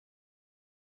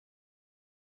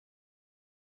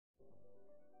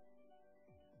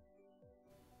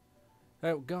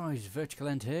Oh guys, Vertical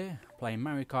End here, playing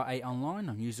Mariokart 8 online.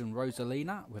 I'm using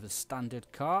Rosalina with a standard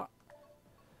kart.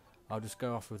 I'll just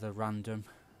go off with a random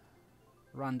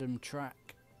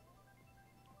track.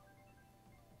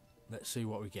 Let's see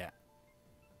what we get.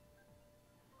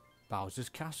 Bowser's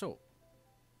Castle.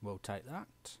 We'll take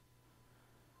that.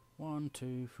 1,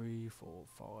 2, 3, 4,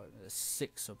 5. There's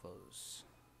 6 of us.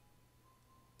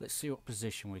 Let's see what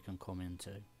position we can come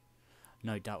into.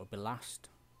 No doubt we'll be last.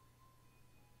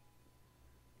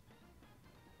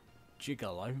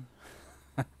 Gigolo.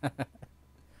 A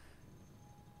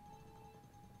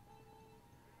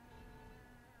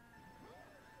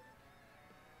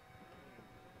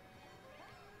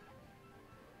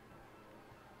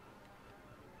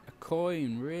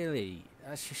coin, really?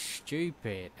 That's just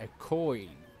stupid. A coin.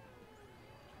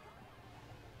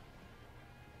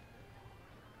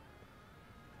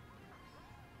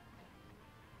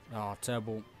 Oh,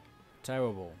 terrible.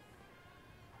 Terrible.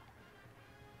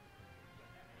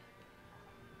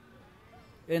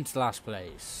 Into last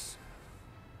place.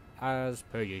 As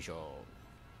per usual.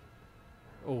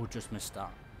 Oh, just missed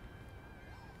that.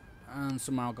 And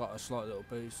somehow got a slight little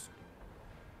boost.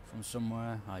 From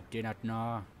somewhere. I do not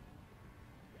know.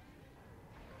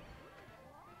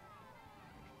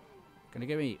 Gonna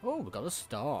give me... Oh, we got a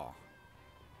star.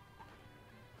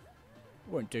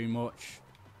 Won't do much.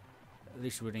 At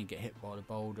least we didn't get hit by the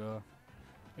boulder.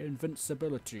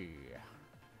 Invincibility.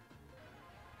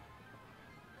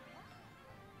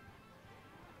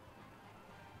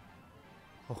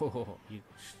 Oh, you...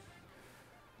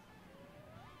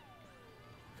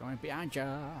 Going behind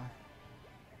ya.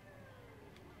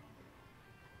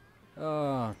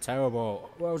 Oh, terrible.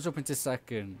 Well, I was up into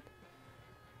second.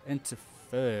 Into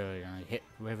third. And I hit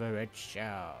with a red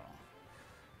shell.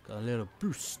 Got a little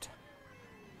boost.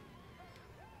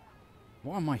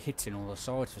 Why am I hitting all the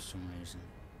sides for some reason?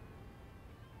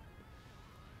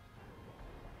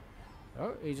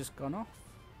 Oh, he just gone off.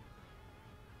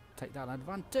 Take that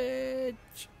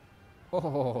advantage.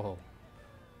 Oh,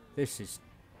 this is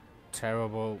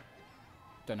terrible.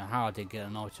 Don't know how I did get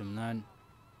an item then.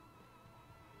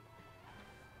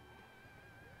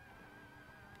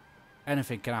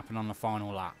 Anything can happen on the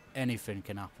final lap. Anything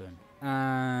can happen.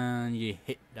 And you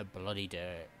hit the bloody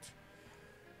dirt.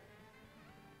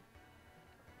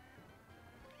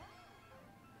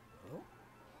 Oh,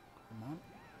 come on.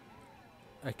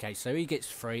 Okay, so he gets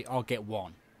 3, I'll get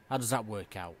 1. How does that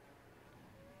work out?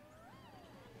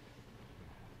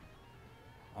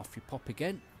 Off you pop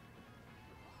again.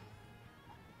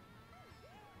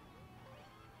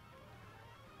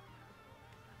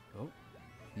 Oh,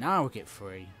 now we get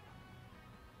 3.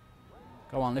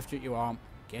 Go on, lift up your arm.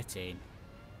 Get in.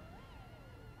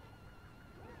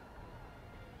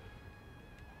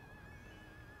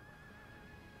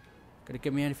 Gonna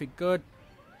give me anything good?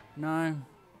 No,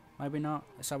 maybe not.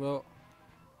 Let's have a look.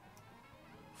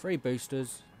 3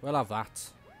 boosters. We'll have that.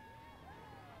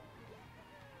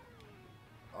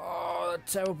 Oh,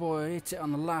 terrible. I hit it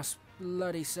on the last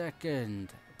bloody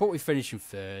second. But we finished in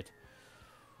 3rd.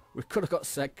 We could have got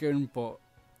 2nd, but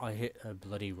I hit the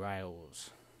bloody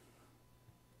rails.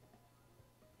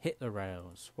 Hit the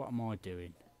rails. What am I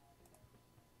doing?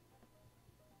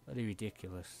 Bloody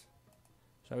ridiculous.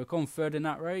 So we come 3rd in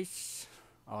that race.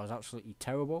 I was absolutely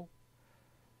terrible.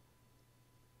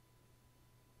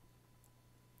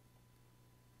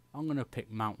 I'm going to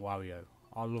pick Mount Wario.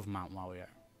 I love Mount Wario.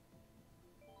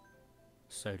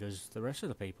 So does the rest of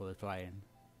the people that are playing.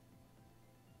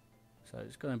 So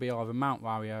it's going to be either Mount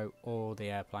Wario or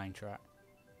the airplane track.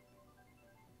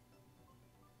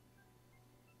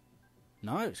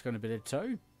 No, it's going to be the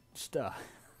Toadster.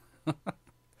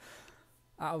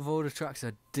 Out of all the tracks,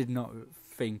 I did not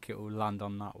think it would land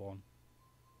on that one.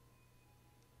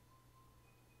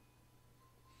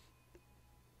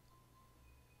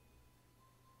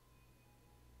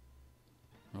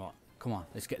 Right, come on,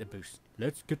 let's get the boost.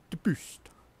 Let's get the boost.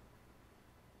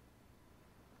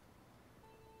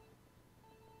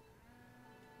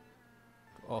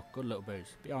 Oh, good little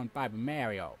boost. Behind baby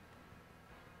Mario.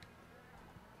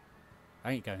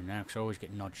 I ain't going now because I always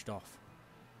get nudged off.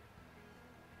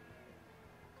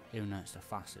 Even though it's the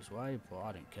fastest way, but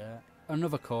I don't care.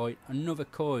 Another coin, another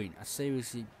coin. I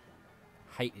seriously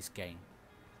hate this game.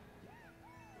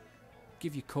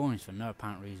 Give you coins for no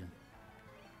apparent reason.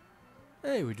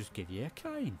 Hey, we just give you a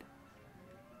coin.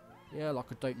 Yeah, like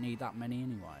I don't need that many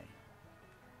anyway.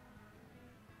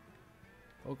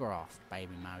 Bugger off,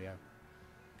 baby Mario.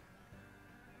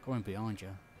 Going behind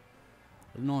you.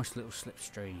 A nice little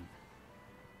slipstream.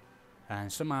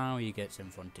 And somehow he gets in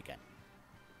front again.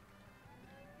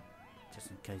 Just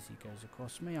just in case he goes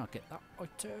across me. I'll get that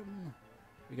item.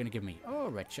 You're going to give me... Oh,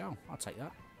 red shell. I'll take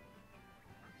that.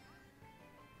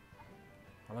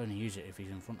 I'll only use it if he's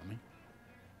in front of me.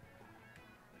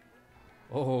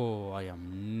 Oh, I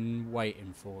am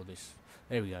waiting for this.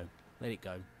 There we go. Let it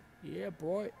go. Yeah,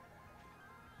 boy.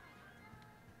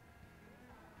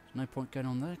 There's no point going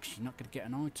on there because you're not going to get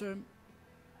an item.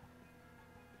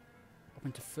 Up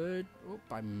into third. Oh,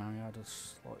 baby Mario had a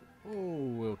slight... Oh,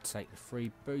 we'll take the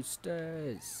free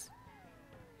boosters.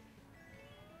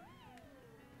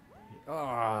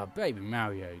 Ah, oh, baby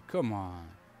Mario, come on.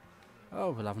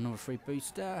 Oh, we'll have another free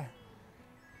booster.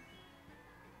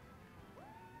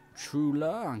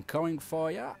 Trula, I'm coming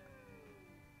for ya.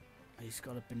 He's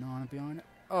got a banana behind it.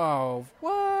 Oh,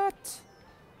 what?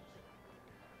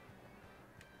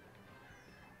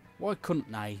 Why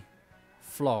couldn't they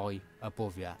fly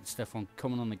above you instead of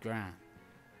coming on the ground?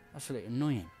 That's a little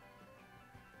annoying.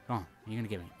 Come on, you're going to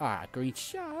give me... Ah, a green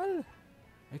shell.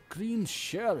 A green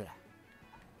shell.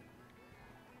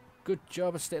 Good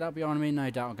job, I stick that behind me. No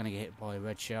doubt I'm going to get hit by a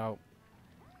red shell.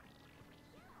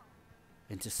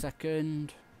 Into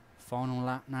second. Final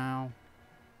lap now.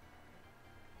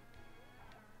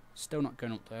 Still not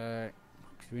going up there.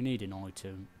 Because we need an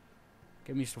item.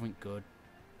 Give me something good.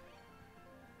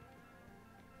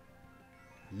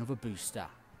 Another booster.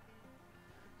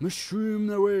 Mushroom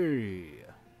the way.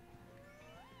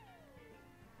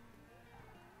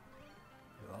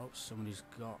 Oh, somebody's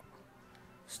got...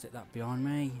 Stick that behind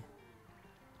me.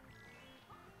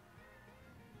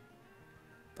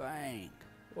 Bang.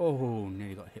 Oh,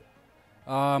 nearly got hit.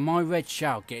 My red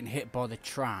shell getting hit by the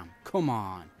tram. Come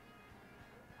on.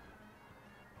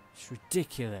 It's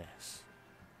ridiculous.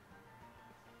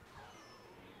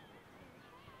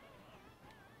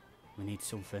 We need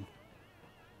something.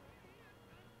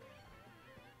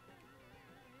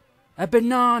 A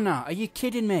banana! Are you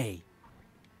kidding me?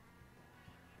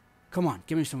 Come on,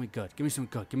 give me something good. Give me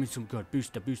something good. Give me some good.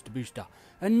 Booster, booster, booster.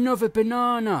 Another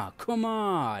banana! Come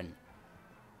on!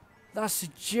 That's a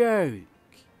joke.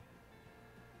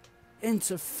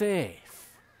 Into fifth.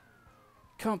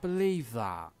 Can't believe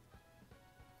that.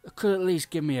 It could at least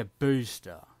give me a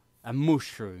booster. A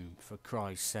mushroom, for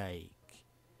Christ's sake.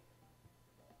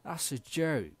 That's a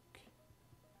joke.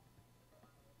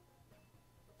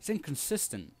 It's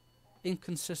inconsistent.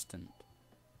 Inconsistent.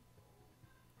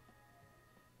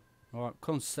 Alright,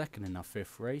 come second in our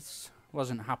fifth race.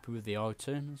 Wasn't happy with the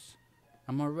items.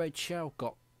 And my red shell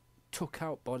got took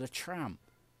out by the tram.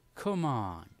 Come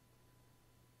on.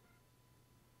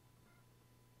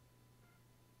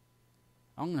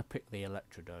 I'm going to pick the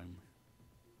Electrodome.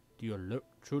 The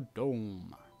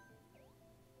Electrodome.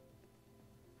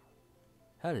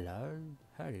 Hello,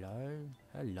 hello,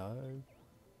 hello.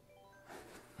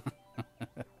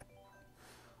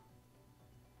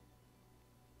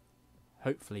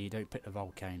 Hopefully you don't pick the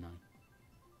volcano.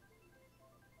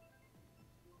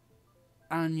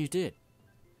 And you did.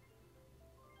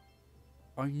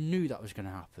 I knew that was going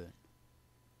to happen.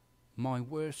 My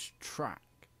worst track.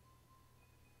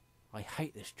 I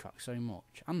hate this track so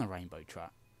much. And the rainbow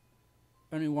track.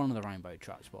 Only one of the rainbow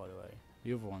tracks, by the way.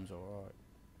 The other one's alright.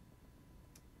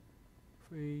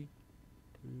 3,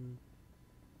 2.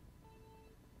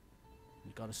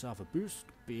 He's got himself a boost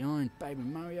behind baby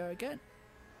Mario again.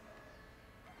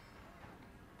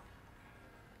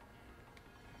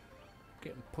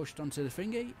 Getting pushed onto the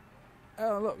thingy.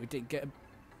 Oh look, we didn't get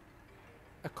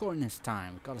a coin this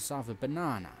time. We've got ourselves a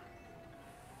banana.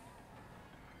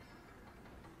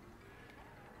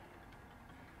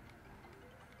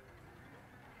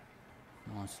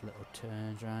 Nice little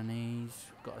turns around these.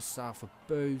 Got ourselves a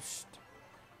boost.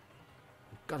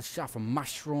 We've got ourselves a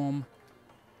mushroom.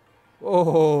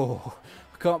 Oh,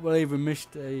 I can't believe we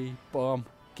missed a bomb.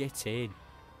 Get in.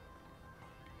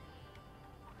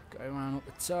 Go around up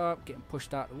the top, getting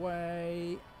pushed out the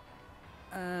way.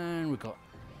 And we got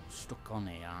stuck on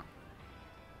here. I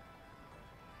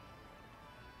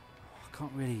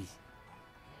can't really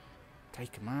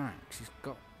take him out because he's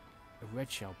got a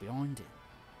red shell behind him.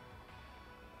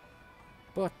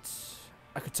 But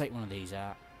I could take one of these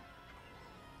out.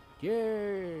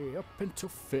 Yay! Up into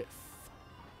fifth.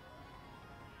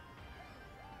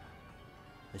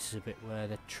 This is a bit where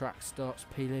the track starts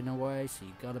peeling away, so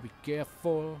you gotta be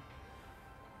careful.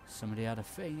 Somebody had a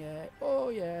thing here. Oh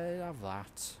yeah, they have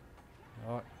that.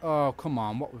 Right. Oh come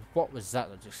on, what was that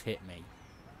just hit me?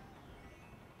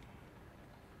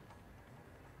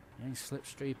 You ain't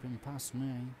slipstreaming past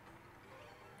me.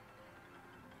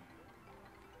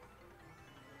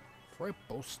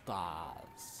 Triple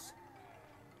stars.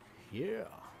 Yeah.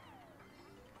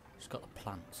 It's got the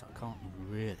plants, so I can't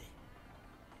really.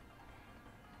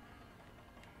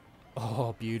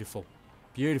 Oh, beautiful.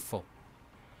 Beautiful.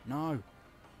 No.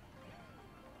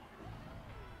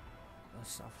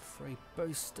 Let's have 3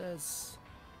 boosters.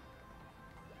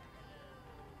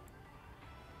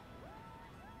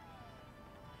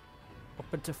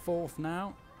 Up into 4th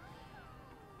now.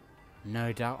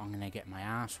 No doubt I'm going to get my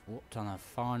ass whooped on a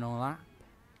final lap.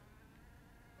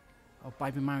 Oh,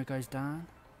 Baby Mario goes down.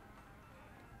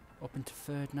 Up into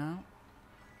 3rd now.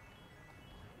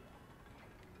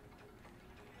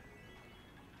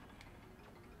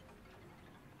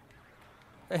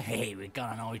 Hey, we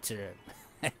got an item.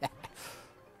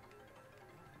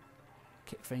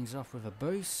 Kick things off with a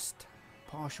boost.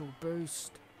 Partial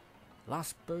boost.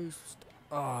 Last boost.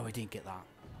 Oh, we didn't get that.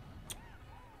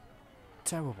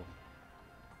 Terrible.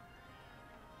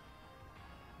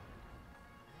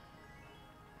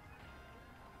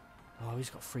 Oh, he's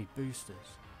got 3 boosters.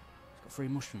 He's got 3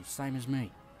 mushrooms, same as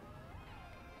me.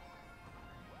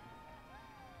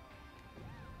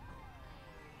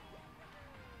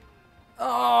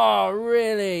 Oh,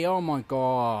 really? Oh my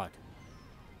god.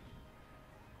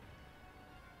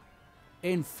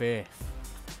 In 5th.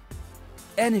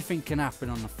 Anything can happen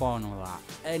on the final lap.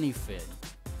 Anything.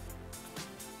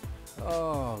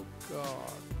 Oh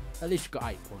god. At least you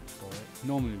got 8 points for it.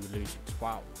 Normally we lose it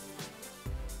 12.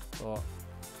 But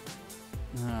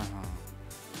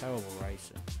terrible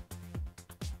racing.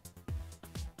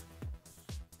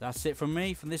 That's it from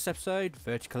me from this episode.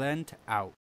 Vertical End out.